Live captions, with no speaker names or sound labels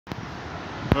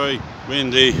Very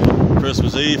windy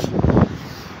Christmas Eve.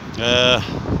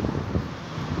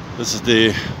 This is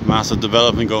the massive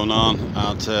development going on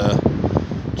at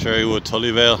Cherrywood,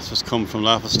 Tullyvale. Just come from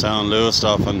Lappistown,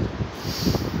 Lewistoff, and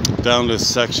down this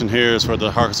section here is where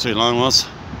the Harcourt Street line was.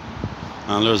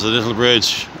 And there's a little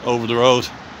bridge over the road,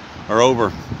 or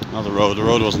over, not the road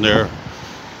wasn't there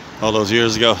all those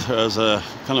years ago. There's a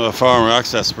kind of a farmer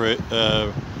access bridge,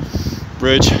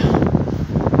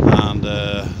 and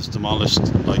it's demolished,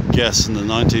 I guess, in the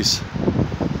 90s.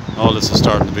 All this is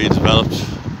starting to be developed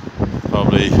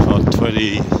probably about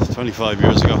 25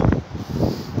 years ago. And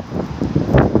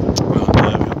we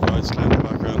have Bride's Glen in the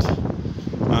background.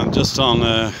 And just on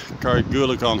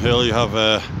Carrigoulicon Hill you have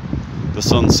the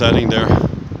sun setting there,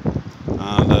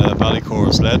 and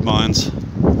Ballychorus lead mines,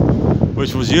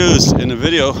 which was used in a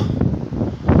video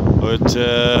with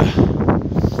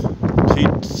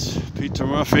Peter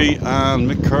Murphy and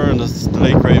Mick Karn, the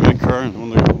late great Mick Karn,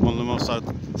 one of the most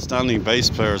outstanding bass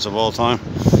players of all time.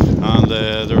 And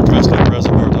they were dressed like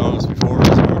Reservoir Dogs before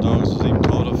Reservoir Dogs was even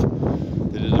thought of.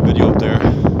 They did a video up there,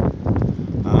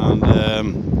 and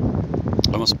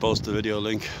I must post the video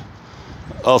link.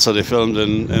 Also, they filmed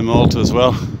in Malta as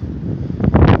well,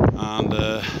 and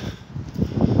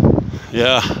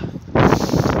yeah,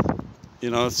 you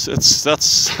know,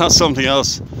 that's something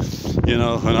else. You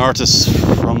know, when artists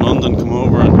from London come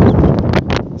over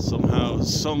and somehow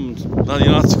that's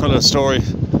kind of a story.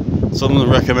 Someone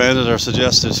recommended or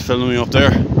suggested filming up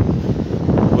there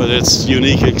with its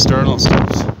unique external stuff.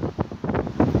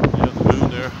 You have the moon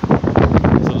there,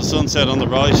 so the sunset on the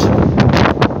right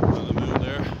and the moon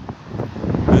there.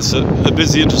 It's a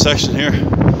busy intersection here.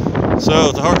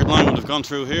 So the Harcourt line would have gone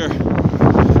through here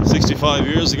 65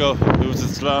 years ago. It was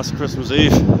its last Christmas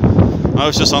Eve. I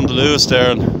was just on the Lewis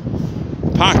there, and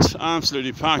packed,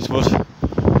 absolutely packed, but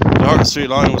the Harcourt Street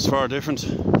line was far different.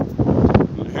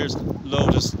 And here's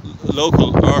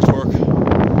local artwork.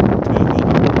 Beautiful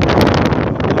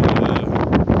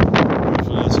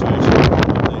illustration of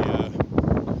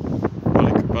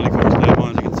the Ballychorus lead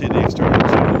mines. You can see the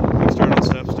external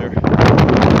steps there.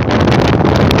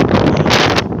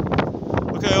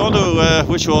 Okay, I want to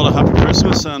wish you all a happy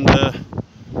Christmas, and I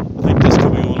think this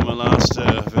could be one of my last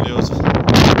videos.